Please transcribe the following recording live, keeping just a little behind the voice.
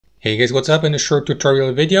Hey guys, what's up? In a short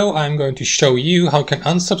tutorial video, I'm going to show you how you can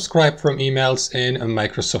unsubscribe from emails in a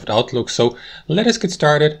Microsoft Outlook. So let us get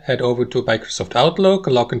started. Head over to Microsoft Outlook,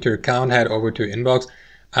 log into your account, head over to Inbox.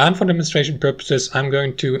 And for demonstration purposes, I'm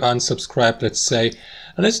going to unsubscribe,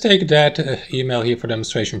 let's take that email here for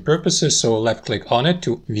demonstration purposes. So left click on it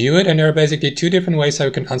to view it. And there are basically two different ways how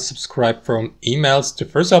you can unsubscribe from emails. The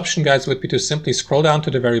first option, guys, would be to simply scroll down to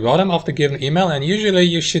the very bottom of the given email. And usually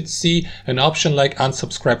you should see an option like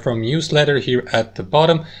unsubscribe from newsletter here at the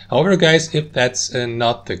bottom. However, guys, if that's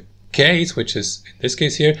not the case, which is in this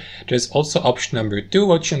case here, there's also option number 2.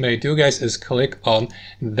 What you may do, guys, is click on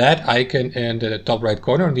that icon in the top right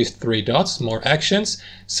corner on these 3 dots, more actions,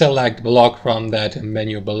 select block from that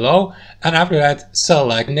menu below, and after that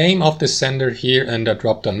select name of the sender here in the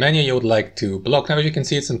drop down menu you would like to block. Now as you can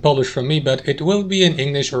see, it's in Polish for me, but it will be in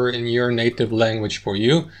English or in your native language for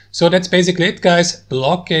you. So that's basically it, guys.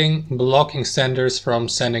 Blocking senders from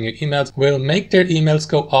sending you emails will make their emails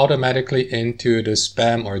go automatically into the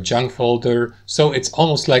spam or junk folder. So it's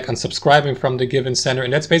almost like unsubscribing from the given sender.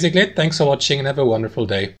 And that's basically it. Thanks for watching and have a wonderful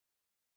day.